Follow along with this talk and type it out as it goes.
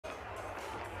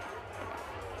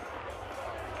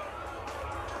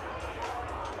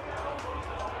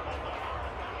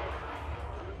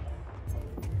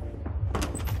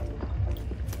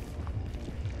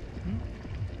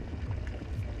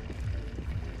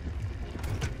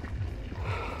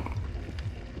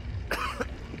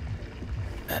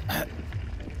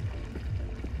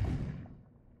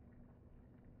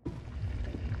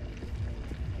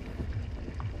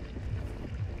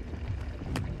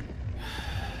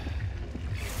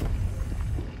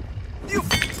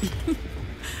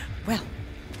Well,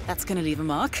 that's gonna leave a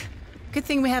mark. Good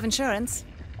thing we have insurance.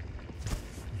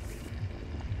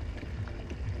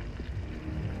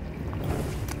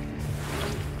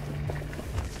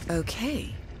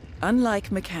 Okay.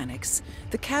 Unlike mechanics,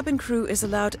 the cabin crew is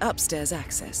allowed upstairs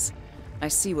access. I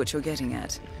see what you're getting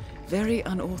at. Very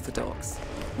unorthodox.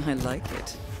 I like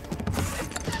it.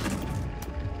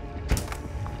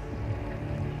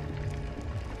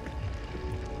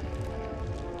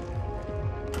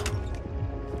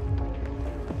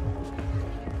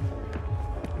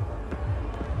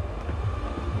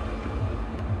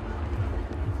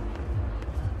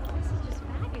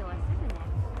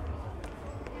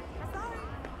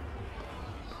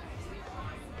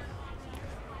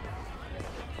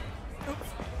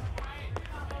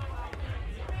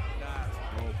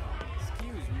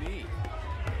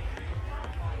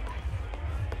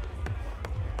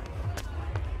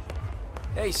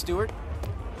 Hey, Stuart.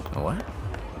 What?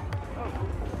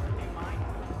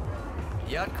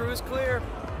 Yacht crew is clear.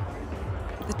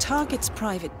 The target's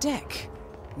private deck.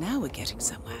 Now we're getting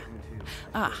somewhere.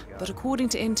 Ah, but according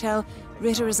to intel,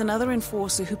 Ritter is another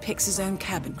enforcer who picks his own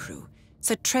cabin crew.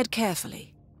 So tread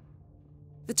carefully.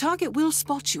 The target will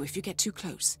spot you if you get too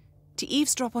close. To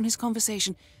eavesdrop on his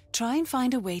conversation, try and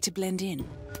find a way to blend in.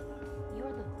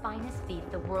 You're the finest thief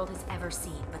the world has ever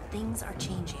seen, but things are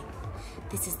changing.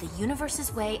 This is the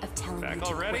universe's way of telling you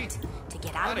to quit, to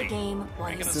get out of the game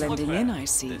while you still Blending in, I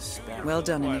see. Well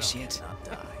done, Initiate.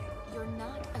 You're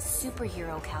not a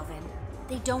superhero, Calvin.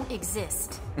 They don't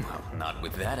exist. Well, not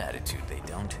with that attitude, they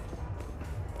don't.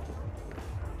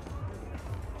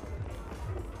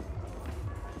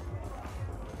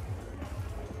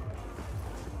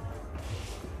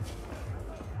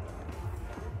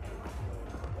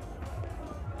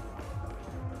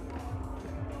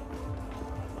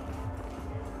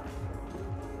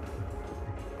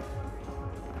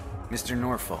 Mr.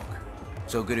 Norfolk,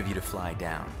 so good of you to fly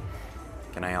down.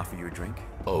 Can I offer you a drink?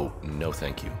 Oh, no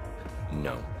thank you.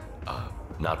 No.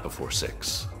 Not before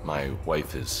 6. My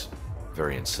wife is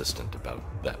very insistent about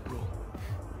that rule.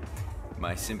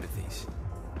 My sympathies.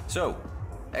 So,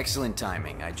 excellent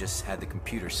timing. I just had the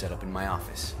computer set up in my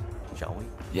office. Shall we?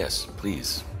 Yes,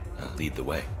 please. Lead the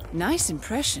way. Nice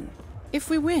impression. If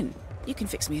we win, you can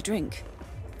fix me a drink.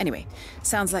 Anyway,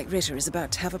 sounds like Ritter is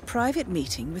about to have a private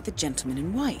meeting with the gentleman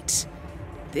in white.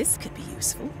 This could be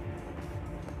useful.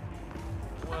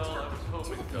 Well, I was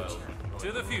hoping to.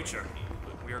 To the future.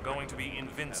 We are going to be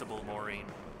invincible, Maureen.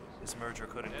 This merger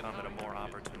couldn't come at a more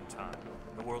opportune time.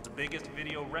 The world's biggest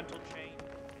video rental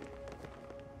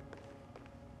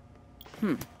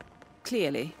chain.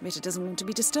 Clearly, Ritter doesn't want to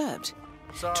be disturbed.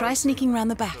 Sorry. Try sneaking around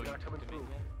the back.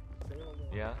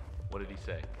 Yeah? What did he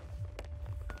say?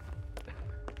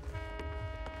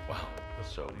 Wow,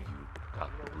 so you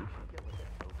got the roof?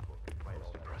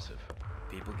 Most impressive.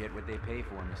 People get what they pay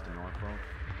for, Mr. Norfolk.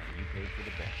 And you paid for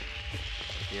the best.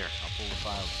 Here, I'll pull the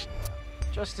files.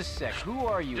 Just a sec. Who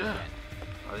are you again?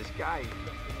 Oh, this guy.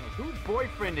 Whose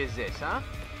boyfriend is this, huh?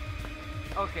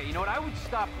 Okay, you know what? I would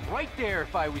stop right there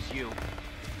if I was you.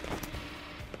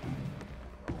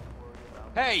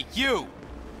 Hey, you!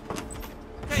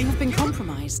 You have been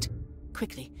compromised.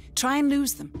 Quickly, try and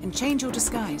lose them and change your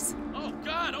disguise. Oh,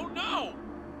 God! Oh, no!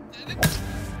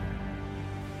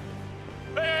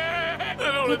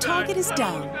 Your target is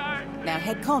down. Now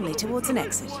head calmly towards an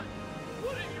exit.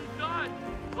 What have you done?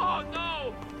 Oh,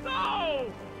 no!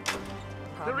 No!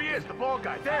 There he is, the bald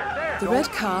guy. There! The red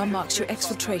car marks your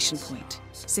exfiltration point.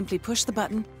 Simply push the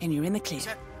button and you're in the clear.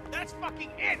 That's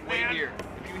fucking it, man! Wait here.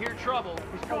 If you hear trouble,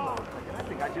 he's gone. I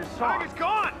think I just saw him. He's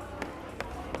gone!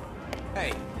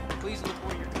 Hey, please look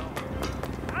where you're going.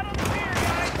 Out of the here,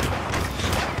 guys!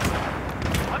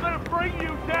 I'm gonna bring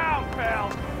you down,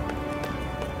 pal!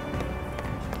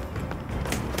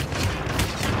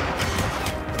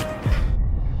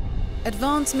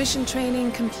 Advanced mission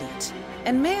training complete.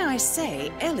 And may I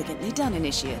say, elegantly done,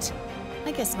 Initiate.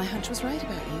 I guess my hunch was right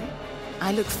about you.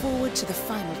 I look forward to the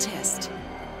final test.